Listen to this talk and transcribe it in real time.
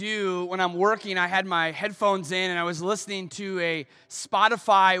do when I'm working, I had my headphones in and I was listening to a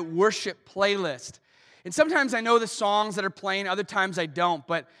Spotify worship playlist. And sometimes I know the songs that are playing, other times I don't,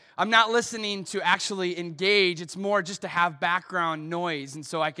 but I'm not listening to actually engage. It's more just to have background noise and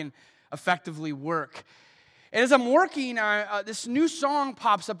so I can effectively work. And as I'm working, this new song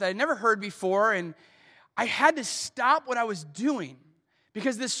pops up that I'd never heard before, and I had to stop what I was doing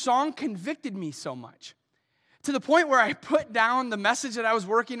because this song convicted me so much. To the point where I put down the message that I was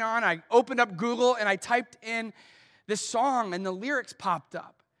working on, I opened up Google and I typed in this song and the lyrics popped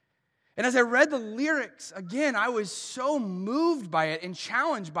up. And as I read the lyrics, again, I was so moved by it and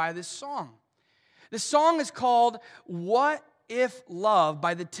challenged by this song. The song is called What If Love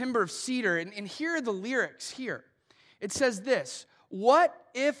by the Timber of Cedar. And here are the lyrics here. It says this: what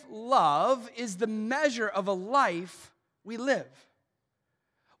if love is the measure of a life we live?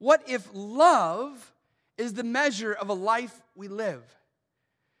 What if love is the measure of a life we live?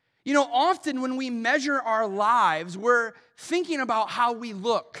 You know, often when we measure our lives, we're thinking about how we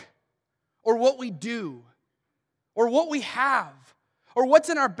look, or what we do, or what we have, or what's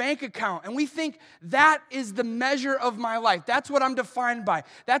in our bank account. And we think that is the measure of my life. That's what I'm defined by.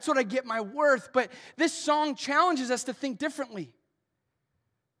 That's what I get my worth. But this song challenges us to think differently.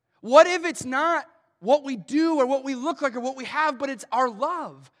 What if it's not what we do or what we look like or what we have, but it's our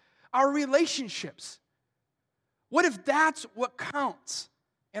love, our relationships? What if that's what counts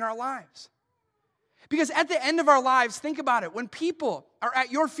in our lives? Because at the end of our lives, think about it. When people are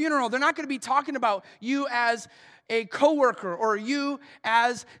at your funeral, they're not going to be talking about you as a coworker or you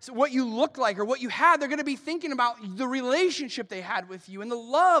as what you look like or what you had. They're going to be thinking about the relationship they had with you and the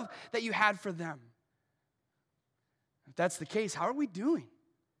love that you had for them. If that's the case, how are we doing?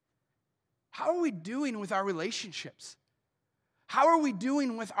 How are we doing with our relationships? How are we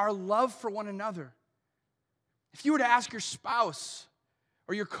doing with our love for one another? If you were to ask your spouse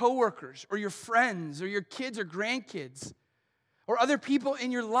or your coworkers or your friends or your kids or grandkids or other people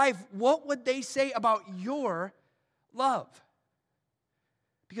in your life, what would they say about your love?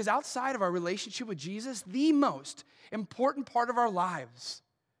 Because outside of our relationship with Jesus, the most important part of our lives,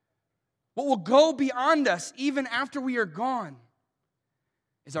 what will go beyond us even after we are gone,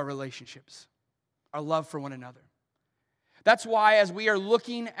 is our relationships, our love for one another. That's why as we are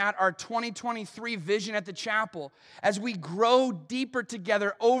looking at our 2023 vision at the chapel, as we grow deeper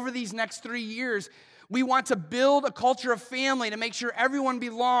together over these next 3 years, we want to build a culture of family to make sure everyone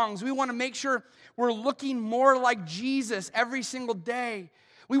belongs. We want to make sure we're looking more like Jesus every single day.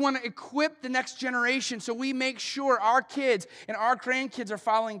 We want to equip the next generation so we make sure our kids and our grandkids are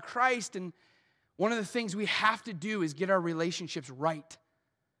following Christ. And one of the things we have to do is get our relationships right.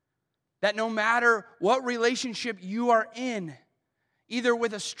 That no matter what relationship you are in, either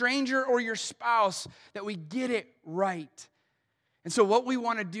with a stranger or your spouse, that we get it right. And so what we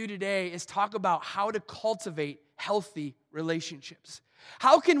want to do today is talk about how to cultivate healthy relationships.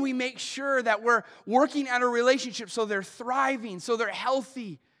 How can we make sure that we're working at a relationship so they're thriving, so they're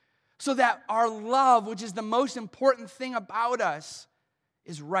healthy, so that our love, which is the most important thing about us,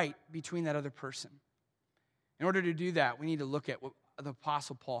 is right between that other person. In order to do that, we need to look at what the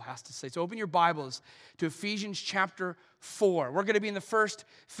Apostle Paul has to say. So open your Bibles to Ephesians chapter 4. We're going to be in the first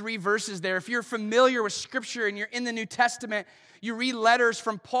 3 verses there. If you're familiar with Scripture and you're in the New Testament, you read letters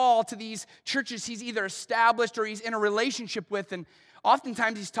from Paul to these churches he's either established or he's in a relationship with, and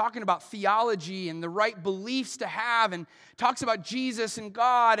oftentimes he's talking about theology and the right beliefs to have, and talks about Jesus and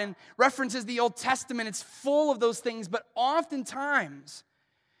God and references the Old Testament. It's full of those things, but oftentimes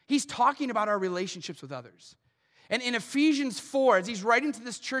he's talking about our relationships with others. And in Ephesians 4, as he's writing to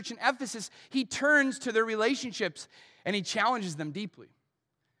this church in Ephesus, he turns to their relationships and he challenges them deeply.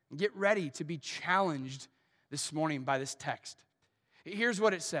 And get ready to be challenged this morning by this text. Here's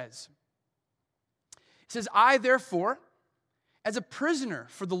what it says. It says, I, therefore, as a prisoner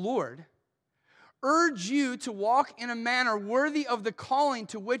for the Lord, urge you to walk in a manner worthy of the calling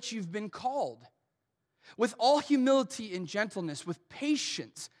to which you've been called, with all humility and gentleness, with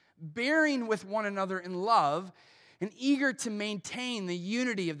patience, bearing with one another in love, and eager to maintain the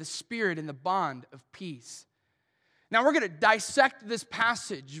unity of the Spirit in the bond of peace. Now we're going to dissect this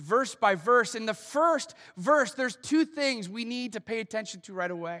passage verse by verse. In the first verse, there's 2 things we need to pay attention to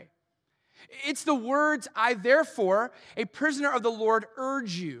right away. It's the words, I therefore, a prisoner of the Lord,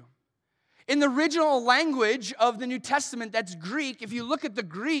 urge you. In the original language of the New Testament, that's Greek. If you look at the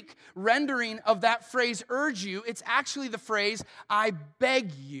Greek rendering of that phrase, urge you, it's actually the phrase, I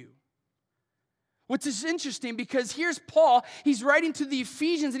beg you. Which is interesting because here's Paul, he's writing to the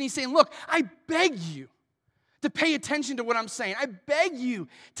Ephesians and he's saying, look, I beg you to pay attention to what I'm saying. I beg you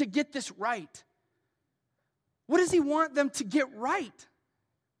to get this right. What does he want them to get right?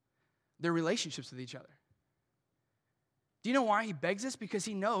 their relationships with each other. Do you know why he begs us? Because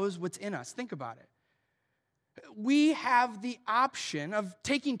he knows what's in us. Think about it. We have the option of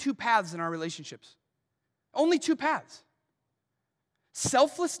taking two paths in our relationships. Only two paths.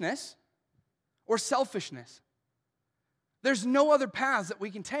 Selflessness or selfishness. There's no other paths that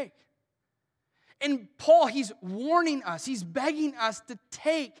we can take. And Paul, he's warning us, he's begging us to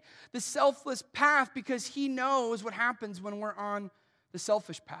take the selfless path because he knows what happens when we're on the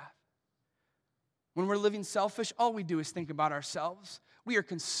selfish path. When we're living selfish, all we do is think about ourselves. We are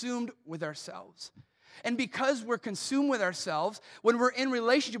consumed with ourselves. And because we're consumed with ourselves, when we're in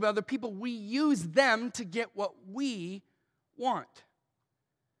relationship with other people, we use them to get what we want.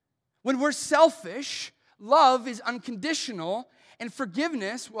 When we're selfish, love is unconditional, and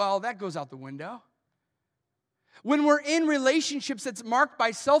forgiveness, well, that goes out the window. When we're in relationships that's marked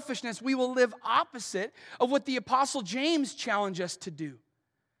by selfishness, we will live opposite of what the Apostle James challenged us to do.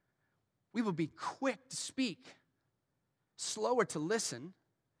 We will be quick to speak, slower to listen,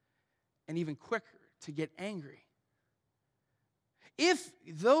 and even quicker to get angry. If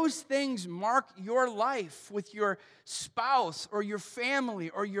those things mark your life with your spouse or your family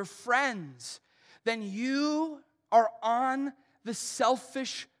or your friends, then you are on the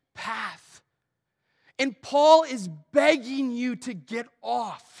selfish path. And Paul is begging you to get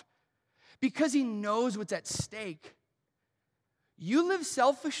off because he knows what's at stake. You live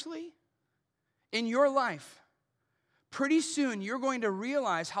selfishly in your life, pretty soon you're going to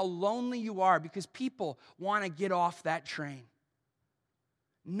realize how lonely you are because people want to get off that train.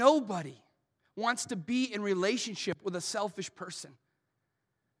 Nobody wants to be in relationship with a selfish person.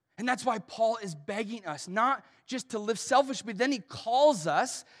 And that's why Paul is begging us not just to live selfish, but then he calls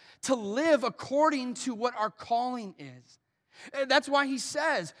us to live according to what our calling is. That's why he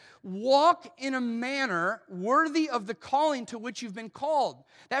says, walk in a manner worthy of the calling to which you've been called.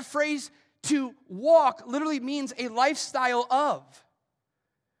 That phrase, to walk, literally means a lifestyle of.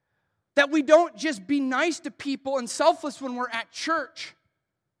 That we don't just be nice to people and selfless when we're at church.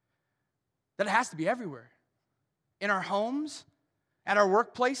 That it has to be everywhere. In our homes, at our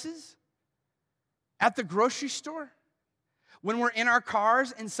workplaces, at the grocery store. When we're in our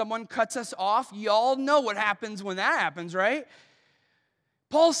cars and someone cuts us off, y'all know what happens when that happens, right?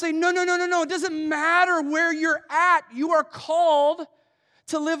 Paul's saying, no. It doesn't matter where you're at. You are called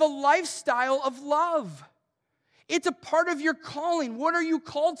to live a lifestyle of love. It's a part of your calling. What are you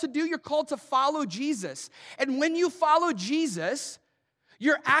called to do? You're called to follow Jesus. And when you follow Jesus,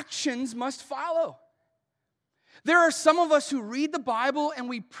 your actions must follow. There are some of us who read the Bible and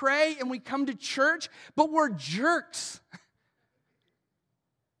we pray and we come to church, but we're jerks.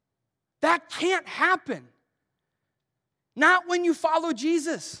 That can't happen. Not when you follow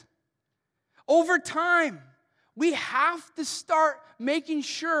Jesus. Over time, we have to start making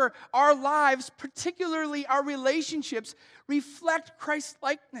sure our lives, particularly our relationships, reflect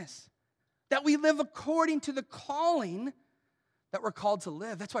Christ-likeness. That we live according to the calling that we're called to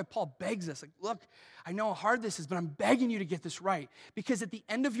live. That's why Paul begs us, like, look, I know how hard this is, but I'm begging you to get this right. Because at the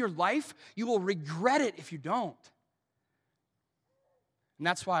end of your life, you will regret it if you don't. And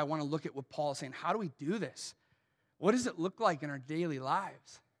that's why I want to look at what Paul is saying. How do we do this? What does it look like in our daily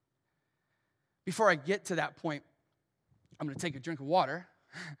lives? Before I get to that point, I'm going to take a drink of water.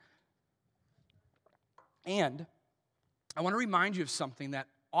 And I want to remind you of something that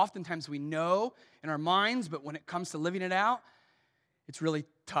oftentimes we know in our minds, but when it comes to living it out, it's really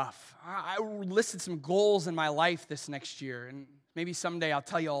tough. I listed some goals in my life this next year, and maybe someday I'll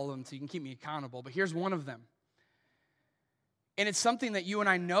tell you all of them so you can keep me accountable, but here's one of them. And it's something that you and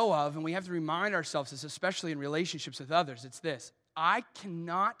I know of, and we have to remind ourselves this, especially in relationships with others. It's this: I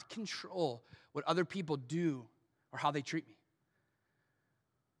cannot control what other people do or how they treat me.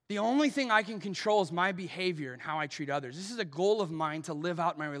 The only thing I can control is my behavior and how I treat others. This is a goal of mine to live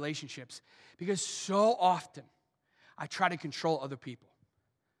out my relationships because so often I try to control other people.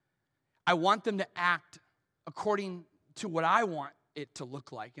 I want them to act according to what I want it to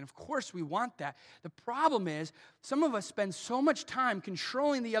look like. And of course we want that. The problem is some of us spend so much time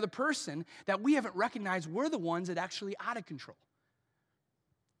controlling the other person that we haven't recognized we're the ones that actually out of control.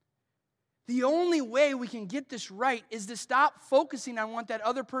 The only way we can get this right is to stop focusing on what that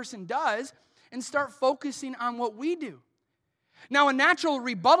other person does and start focusing on what we do. Now, a natural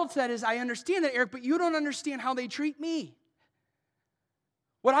rebuttal to that is, I understand that, Eric, but you don't understand how they treat me.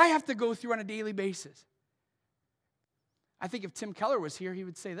 What I have to go through on a daily basis. I think if Tim Keller was here, he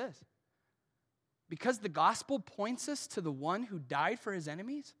would say this: because the gospel points us to the one who died for his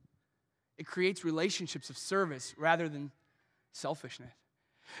enemies, it creates relationships of service rather than selfishness.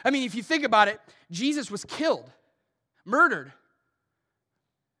 I mean, if you think about it, Jesus was killed, murdered.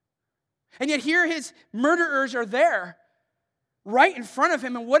 And yet here his murderers are there, right in front of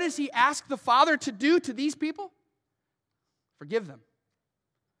him. And what does he ask the Father to do to these people? Forgive them.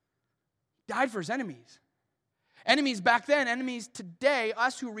 He died for his enemies. Enemies back then, enemies today,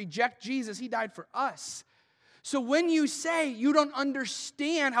 us who reject Jesus, he died for us. So when you say you don't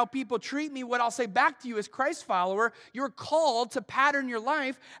understand how people treat me, what I'll say back to you as Christ follower, you're called to pattern your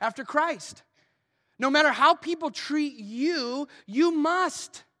life after Christ. No matter how people treat you, you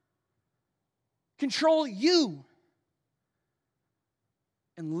must control you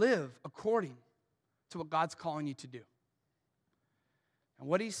and live according to what God's calling you to do. And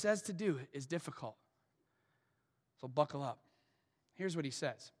what he says to do is difficult. So buckle up. Here's what he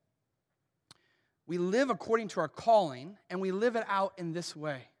says. We live according to our calling, and we live it out in this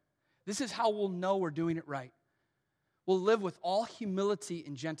way. This is how we'll know we're doing it right. We'll live with all humility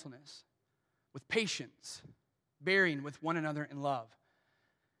and gentleness, with patience, bearing with one another in love.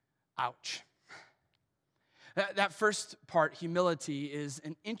 Ouch. That first part, humility, is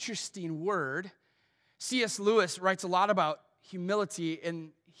an interesting word. C.S. Lewis writes a lot about humility,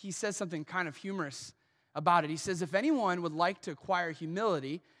 and he says something kind of humorous about it. He says, if anyone would like to acquire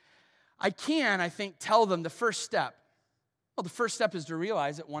humility, I think, tell them the first step. Well, the first step is to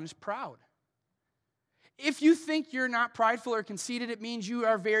realize that one is proud. If you think you're not prideful or conceited, it means you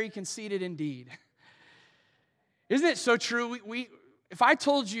are very conceited indeed. Isn't it so true? If I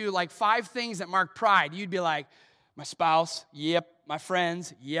told you like 5 things that mark pride, you'd be like, my spouse, yep. My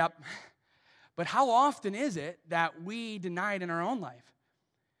friends, yep. But how often is it that we deny it in our own life?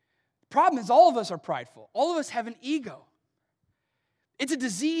 The problem is all of us are prideful. All of us have an ego. It's a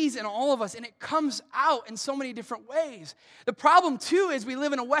disease in all of us, and it comes out in so many different ways. The problem, too, is we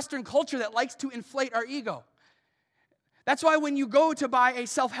live in a Western culture that likes to inflate our ego. That's why when you go to buy a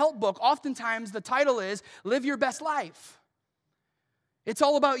self-help book, oftentimes the title is, Live Your Best Life. It's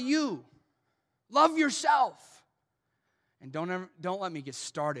all about you. Love yourself. And don't let me get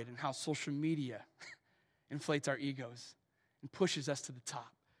started in how social media inflates our egos and pushes us to the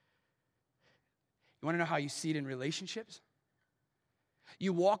top. You want to know how you see it in relationships?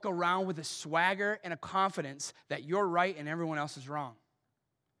 You walk around with a swagger and a confidence that you're right and everyone else is wrong.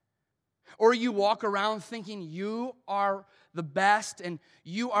 Or you walk around thinking you are the best and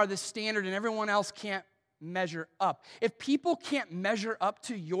you are the standard and everyone else can't measure up. If people can't measure up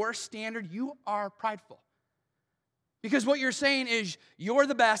to your standard, you are prideful. Because what you're saying is you're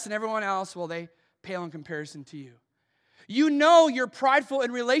the best and everyone else, well, they pale in comparison to you. You know you're prideful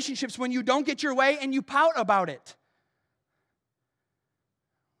in relationships when you don't get your way and you pout about it.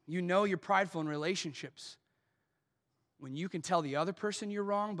 You know you're prideful in relationships when you can tell the other person you're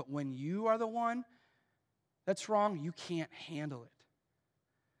wrong, but when you are the one that's wrong, you can't handle it.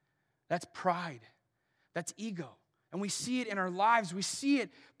 That's pride. That's ego. And we see it in our lives. We see it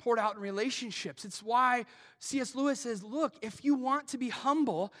poured out in relationships. It's why C.S. Lewis says, look, if you want to be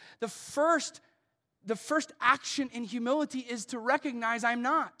humble, the first action in humility is to recognize I'm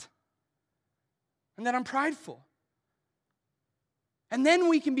not and that I'm prideful. And then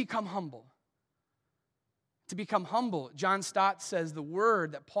we can become humble. To become humble, John Stott says the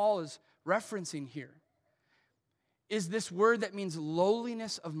word that Paul is referencing here is this word that means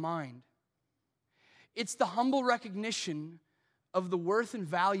lowliness of mind. It's the humble recognition of the worth and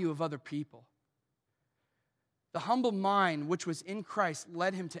value of other people. The humble mind, which was in Christ,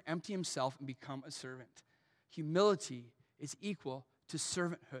 led him to empty himself and become a servant. Humility is equal to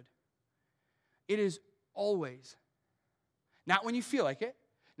servanthood. It is always, not when you feel like it,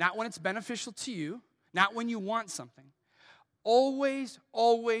 not when it's beneficial to you, not when you want something. Always,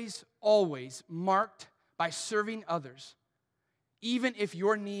 always, always marked by serving others, even if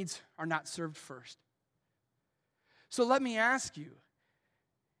your needs are not served first. So let me ask you,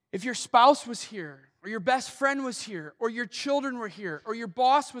 if your spouse was here, or your best friend was here, or your children were here, or your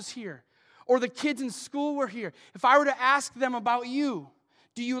boss was here, or the kids in school were here, if I were to ask them about you,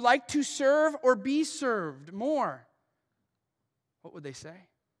 do you like to serve or be served more? What would they say?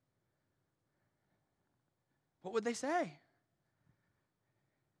 What would they say?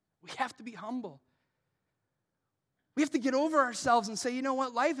 We have to be humble. We have to get over ourselves and say, you know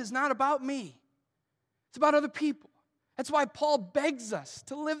what? Life is not about me. It's about other people. That's why Paul begs us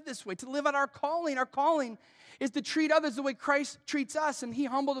to live this way, to live out our calling. Our calling is to treat others the way Christ treats us, and he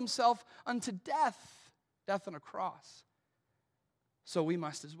humbled himself unto death on a cross. So we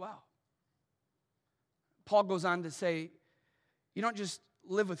must as well. Paul goes on to say, you don't just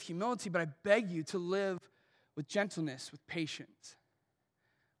live with humility, but I beg you to live with gentleness, with patience.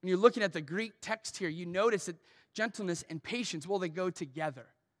 When you're looking at the Greek text here, you notice that gentleness and patience, well, they go together.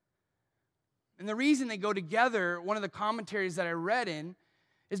 And the reason they go together, one of the commentaries that I read in,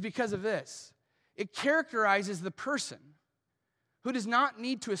 is because of this. It characterizes the person who does not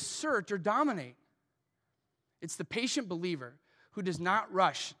need to assert or dominate. It's the patient believer who does not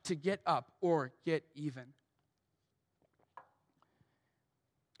rush to get up or get even.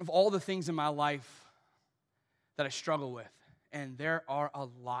 Of all the things in my life that I struggle with, and there are a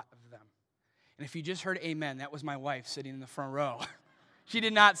lot of them. And if you just heard amen, that was my wife sitting in the front row. She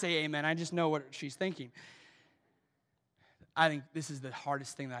did not say amen. I just know what she's thinking. I think this is the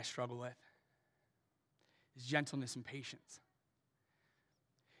hardest thing that I struggle with, is gentleness and patience.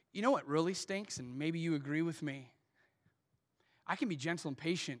 You know what really stinks, and maybe you agree with me? I can be gentle and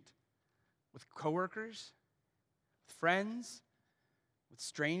patient with coworkers, with friends, with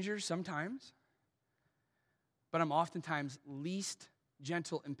strangers sometimes, but I'm oftentimes least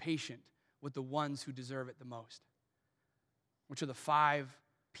gentle and patient with the ones who deserve it the most, which are the 5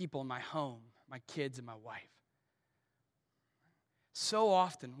 people in my home, my kids and my wife. So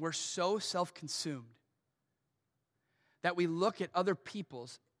often, we're so self-consumed that we look at other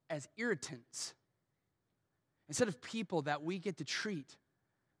people's as irritants instead of people that we get to treat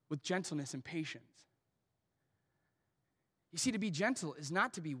with gentleness and patience. You see, to be gentle is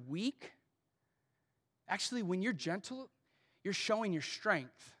not to be weak. Actually, when you're gentle, you're showing your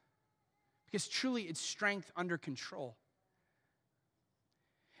strength, because truly it's strength under control.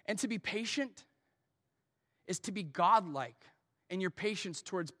 And to be patient is to be godlike in your patience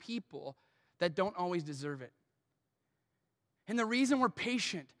towards people that don't always deserve it. And the reason we're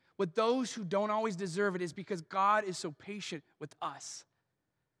patient with those who don't always deserve it is because God is so patient with us.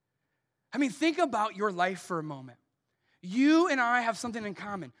 I mean, think about your life for a moment. You and I have something in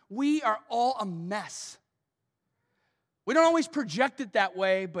common. We are all a mess. We don't always project it that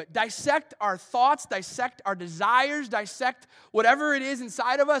way, but dissect our thoughts, dissect our desires, dissect whatever it is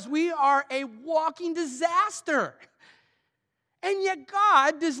inside of us. We are a walking disaster. And yet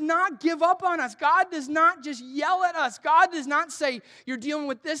God does not give up on us. God does not just yell at us. God does not say, you're dealing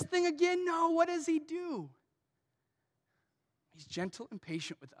with this thing again. No, what does he do? He's gentle and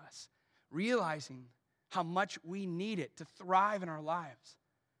patient with us, realizing how much we need it to thrive in our lives.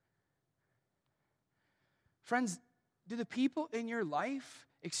 Friends, do the people in your life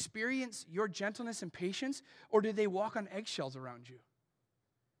experience your gentleness and patience, or do they walk on eggshells around you?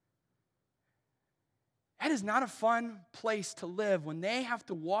 That is not a fun place to live when they have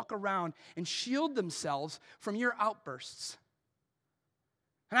to walk around and shield themselves from your outbursts.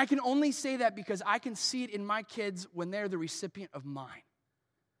 And I can only say that because I can see it in my kids when they're the recipient of mine.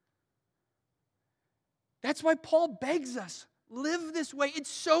 That's why Paul begs us, live this way. It's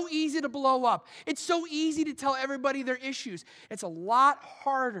so easy to blow up. It's so easy to tell everybody their issues. It's a lot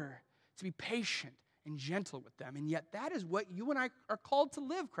harder to be patient and gentle with them. And yet that is what you and I are called to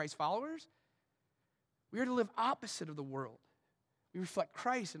live, Christ followers. We are to live opposite of the world. We reflect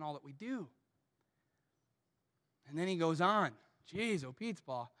Christ in all that we do. And then he goes on. Jeez, oh, Pete's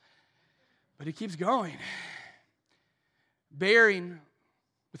ball. But he keeps going. Bearing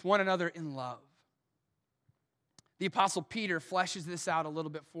with one another in love. The Apostle Peter fleshes this out a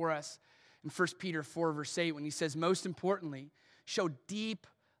little bit for us in 1 Peter 4, verse 8, when he says, most importantly, show deep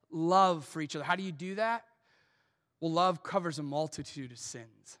love for each other. How do you do that? Well, love covers a multitude of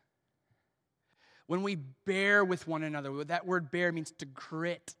sins. When we bear with one another, that word bear means to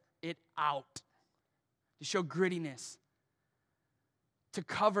grit it out, to show grittiness, to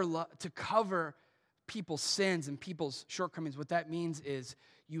cover people's sins and people's shortcomings. What that means is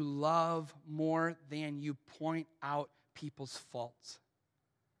you love more than you point out people's faults.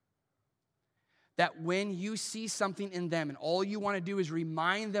 That when you see something in them and all you want to do is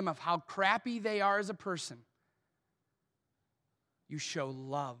remind them of how crappy they are as a person, you show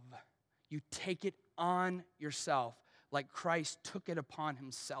love. You take it on yourself like Christ took it upon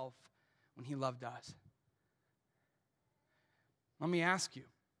himself when he loved us. Let me ask you,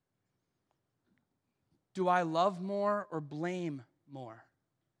 do I love more or blame more?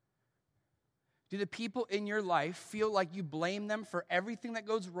 Do the people in your life feel like you blame them for everything that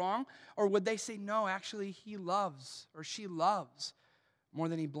goes wrong? Or would they say, no, actually he loves or she loves more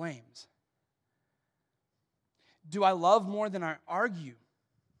than he blames? Do I love more than I argue?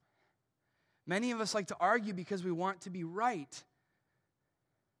 Many of us like to argue because we want to be right.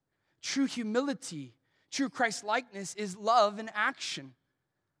 True humility, true Christ-likeness is love in action.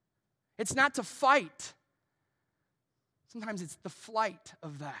 It's not to fight. Sometimes it's the flight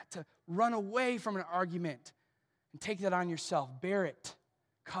of that, to run away from an argument and take that on yourself, bear it,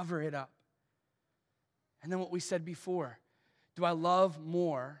 cover it up. And then what we said before, do I love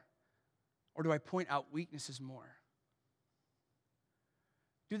more or do I point out weaknesses more?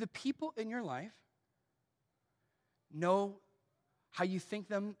 Do the people in your life know how you think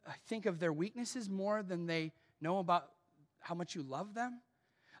of their weaknesses more than they know about how much you love them?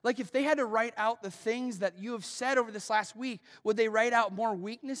 Like if they had to write out the things that you have said over this last week, would they write out more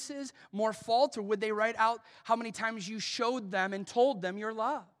weaknesses, more faults, or would they write out how many times you showed them and told them your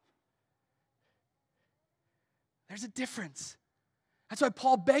love? There's a difference. That's why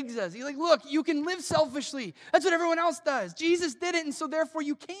Paul begs us. He's like, look, you can live selfishly. That's what everyone else does. Jesus didn't, and so therefore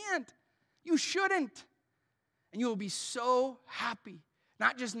you can't. You shouldn't. And you will be so happy,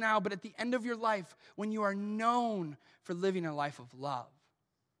 not just now, but at the end of your life when you are known for living a life of love.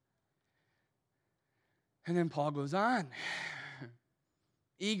 And then Paul goes on,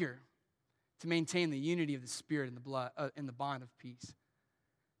 eager to maintain the unity of the Spirit and the bond of peace.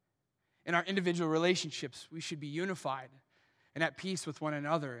 In our individual relationships, we should be unified and at peace with one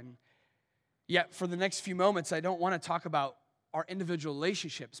another. And yet, for the next few moments, I don't want to talk about our individual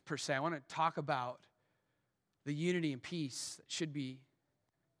relationships per se. I want to talk about the unity and peace that should be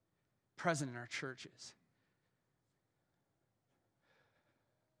present in our churches.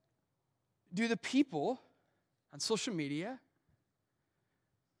 Do the people on social media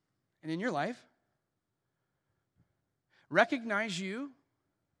and in your life recognize you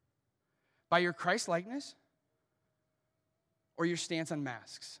by your Christ-likeness or your stance on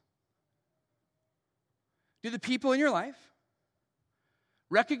masks? Do the people in your life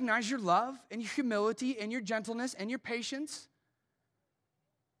recognize your love and your humility and your gentleness and your patience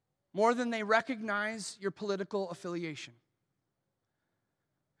more than they recognize your political affiliation?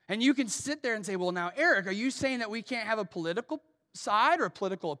 And you can sit there and say, well, now, Eric, are you saying that we can't have a political side or a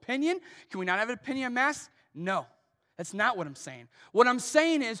political opinion? Can we not have an opinion on masks? No, that's not what I'm saying. What I'm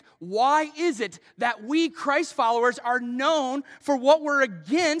saying is, why is it that we Christ followers are known for what we're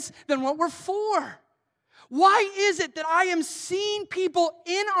against than what we're for? Why is it that I am seeing people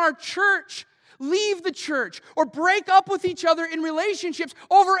in our church leave the church or break up with each other in relationships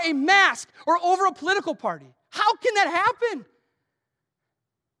over a mask or over a political party? How can that happen?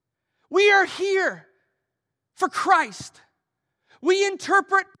 We are here for Christ. We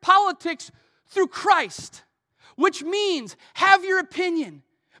interpret politics through Christ, which means have your opinion,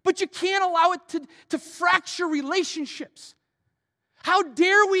 but you can't allow it to fracture relationships. How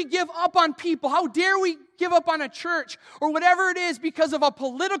dare we give up on people? How dare we give up on a church or whatever it is because of a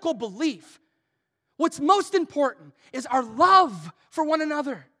political belief? What's most important is our love for one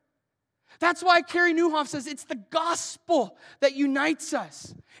another. That's why Carrie Nieuwhof says it's the gospel that unites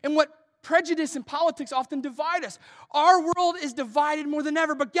us. And what prejudice and politics often divide us. Our world is divided more than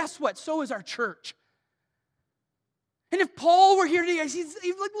ever, but guess what? So is our church. And if Paul were here today, he's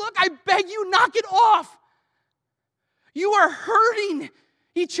like, look, I beg you, knock it off. You are hurting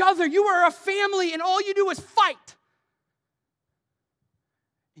each other. You are a family, and all you do is fight.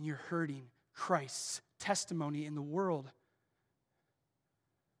 And you're hurting Christ's testimony in the world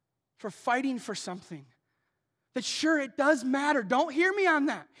for fighting for something that, sure, it does matter. Don't hear me on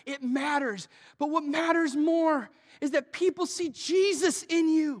that. It matters. But what matters more is that people see Jesus in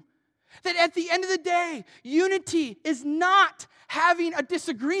you. That at the end of the day, unity is not having a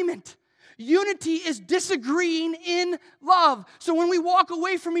disagreement. Unity is disagreeing in love. So when we walk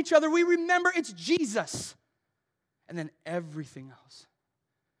away from each other, we remember it's Jesus. And then everything else.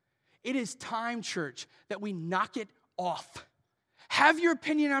 It is time, church, that we knock it off. Have your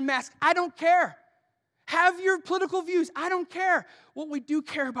opinion on masks. I don't care. Have your political views. I don't care. What we do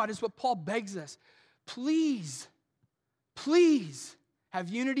care about is what Paul begs us. Please, please have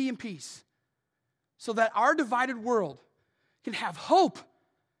unity and peace so that our divided world can have hope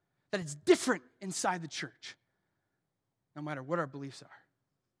that it's different inside the church, no matter what our beliefs are.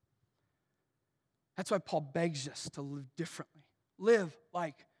 That's why Paul begs us to live differently. Live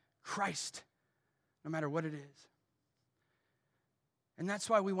like Christ, no matter what it is. And that's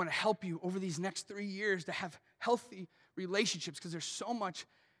why we want to help you over these next 3 years to have healthy relationships, because there's so much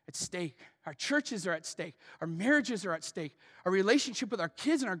at stake. Our churches are at stake. Our marriages are at stake. Our relationship with our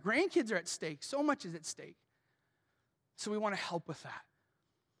kids and our grandkids are at stake. So much is at stake. So we want to help with that.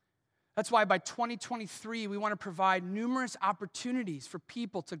 That's why by 2023, we want to provide numerous opportunities for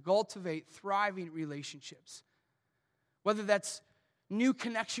people to cultivate thriving relationships. Whether that's new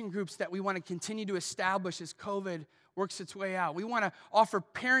connection groups that we want to continue to establish as COVID works its way out. We want to offer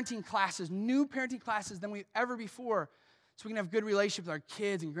parenting classes, new parenting classes than we've ever before, so we can have good relationships with our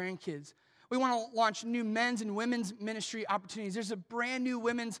kids and grandkids. We want to launch new men's and women's ministry opportunities. There's a brand new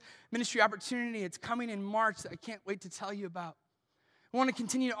women's ministry opportunity. It's coming in March that I can't wait to tell you about. We want to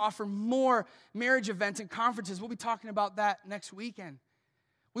continue to offer more marriage events and conferences. We'll be talking about that next weekend.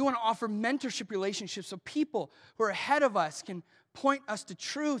 We want to offer mentorship relationships so people who are ahead of us can point us to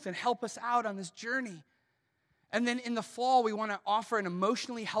truth and help us out on this journey. And then in the fall, we want to offer an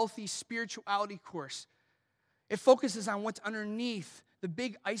emotionally healthy spirituality course. It focuses on what's underneath the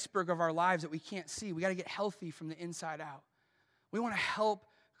big iceberg of our lives that we can't see. We got to get healthy from the inside out. We want to help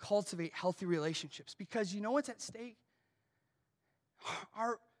cultivate healthy relationships because you know what's at stake?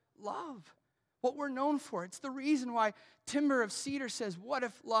 Our love, what we're known for. It's the reason why Timber of Cedar says, what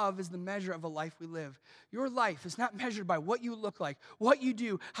if love is the measure of a life we live? Your life is not measured by what you look like, what you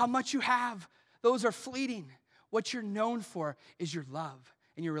do, how much you have. Those are fleeting. What you're known for is your love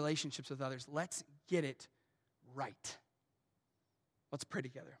and your relationships with others. Let's get it right. Let's pray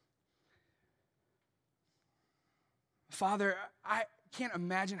together. Father, I can't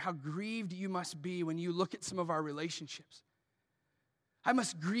imagine how grieved you must be when you look at some of our relationships. I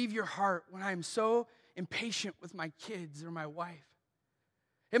must grieve your heart when I am so impatient with my kids or my wife.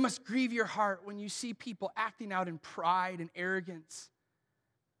 It must grieve your heart when you see people acting out in pride and arrogance.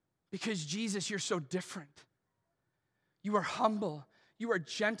 Because Jesus, you're so different. You are humble. You are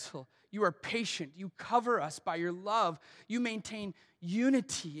gentle. You are patient. You cover us by your love. You maintain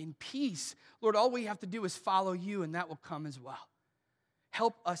unity and peace. Lord, all we have to do is follow you, and that will come as well.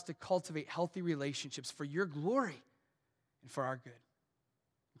 Help us to cultivate healthy relationships for your glory and for our good.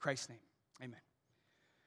 In Christ's name, amen.